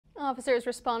Officers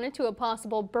responded to a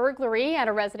possible burglary at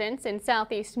a residence in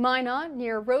southeast Minot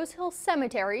near Rose Hill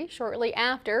Cemetery shortly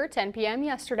after 10 p.m.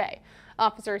 yesterday.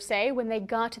 Officers say when they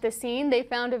got to the scene, they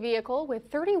found a vehicle with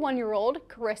 31-year-old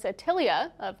Carissa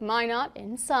Tilia of Minot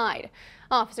inside.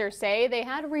 Officers say they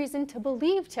had reason to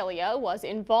believe Tilia was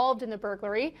involved in the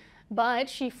burglary, but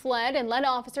she fled and led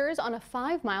officers on a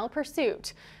 5-mile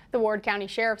pursuit. The Ward County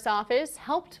Sheriff's Office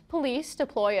helped police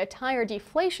deploy a tire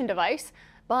deflation device,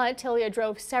 but Tilia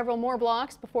drove several more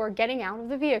blocks before getting out of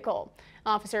the vehicle.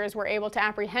 Officers were able to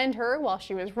apprehend her while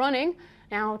she was running.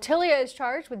 Now, Tilia is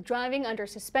charged with driving under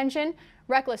suspension,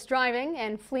 reckless driving,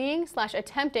 and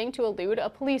fleeing/attempting to elude a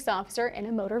police officer in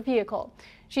a motor vehicle.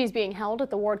 She's being held at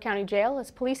the Ward County Jail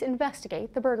as police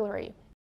investigate the burglary.